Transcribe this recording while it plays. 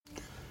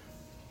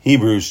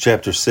Hebrews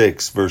chapter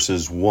 6,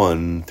 verses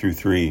 1 through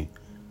 3.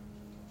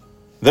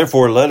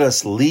 Therefore, let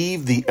us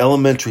leave the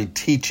elementary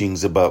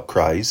teachings about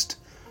Christ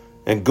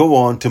and go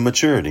on to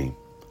maturity,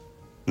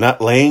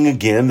 not laying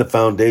again the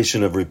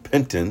foundation of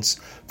repentance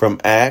from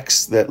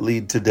acts that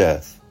lead to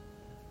death,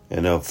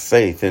 and of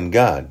faith in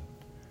God,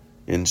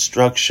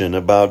 instruction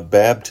about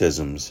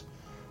baptisms,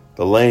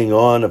 the laying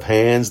on of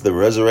hands, the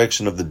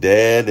resurrection of the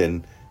dead,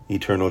 and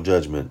eternal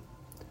judgment.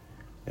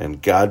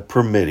 And God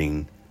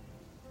permitting,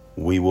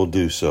 we will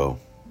do so.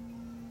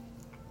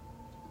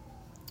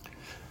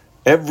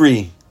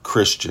 Every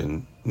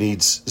Christian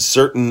needs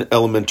certain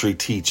elementary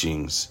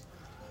teachings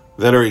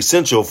that are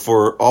essential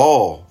for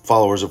all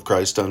followers of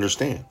Christ to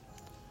understand.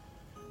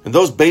 And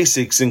those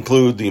basics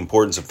include the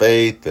importance of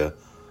faith, the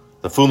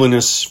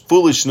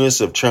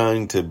foolishness of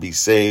trying to be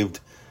saved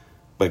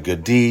by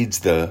good deeds,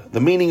 the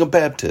meaning of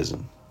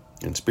baptism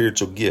and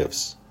spiritual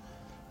gifts,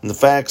 and the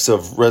facts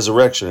of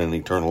resurrection and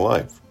eternal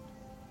life.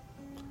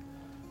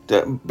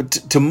 But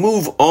to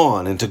move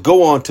on and to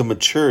go on to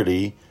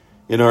maturity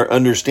in our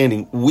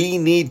understanding, we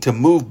need to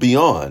move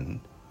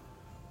beyond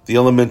the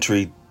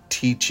elementary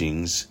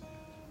teachings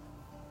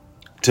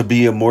to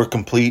be a more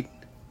complete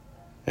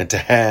and to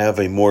have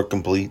a more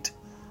complete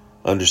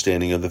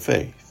understanding of the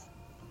faith.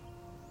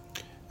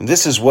 And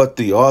this is what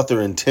the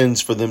author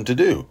intends for them to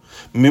do.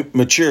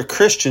 Mature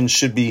Christians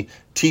should be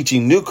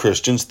teaching new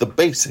Christians the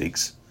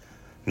basics,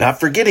 not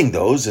forgetting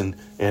those and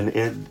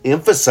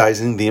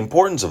emphasizing the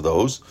importance of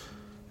those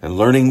and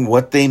learning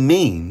what they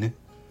mean,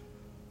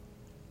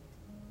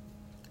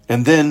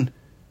 and then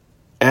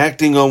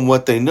acting on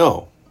what they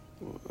know.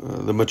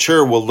 The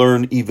mature will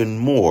learn even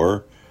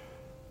more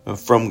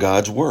from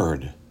God's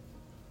word.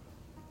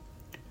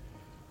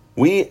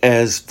 We,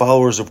 as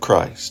followers of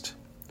Christ,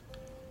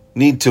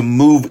 need to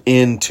move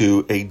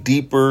into a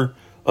deeper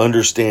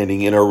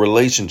understanding in our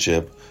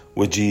relationship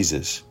with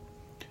Jesus.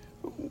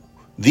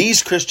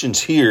 These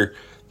Christians here,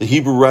 the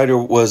Hebrew writer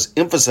was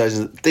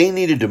emphasizing that they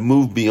needed to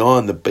move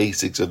beyond the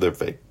basics of their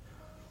faith,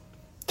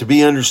 to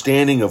be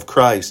understanding of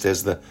Christ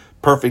as the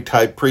perfect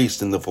high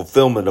priest in the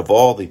fulfillment of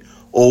all the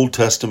Old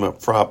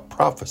Testament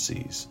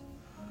prophecies.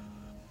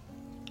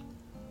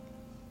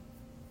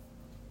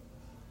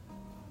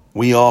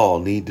 We all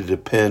need to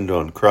depend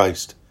on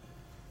Christ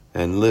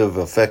and live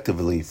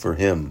effectively for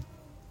Him.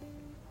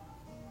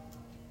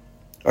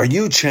 Are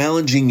you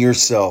challenging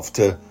yourself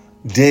to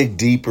dig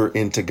deeper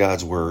into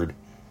God's Word?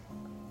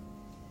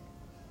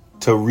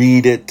 To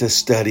read it, to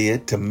study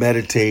it, to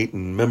meditate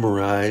and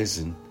memorize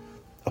and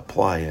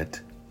apply it.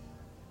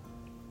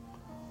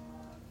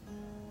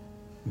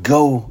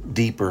 Go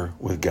deeper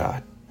with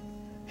God.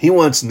 He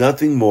wants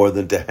nothing more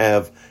than to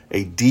have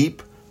a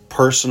deep,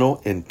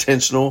 personal,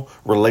 intentional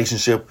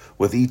relationship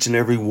with each and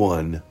every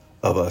one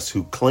of us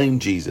who claim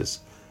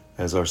Jesus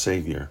as our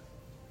Savior.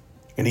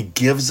 And He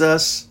gives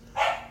us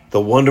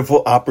the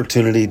wonderful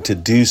opportunity to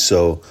do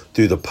so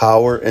through the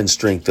power and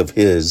strength of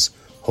His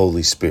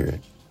Holy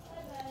Spirit.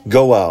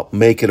 Go out,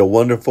 make it a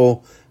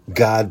wonderful,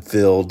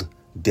 God-filled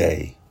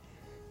day.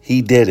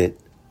 He did it.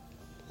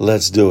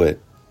 Let's do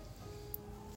it.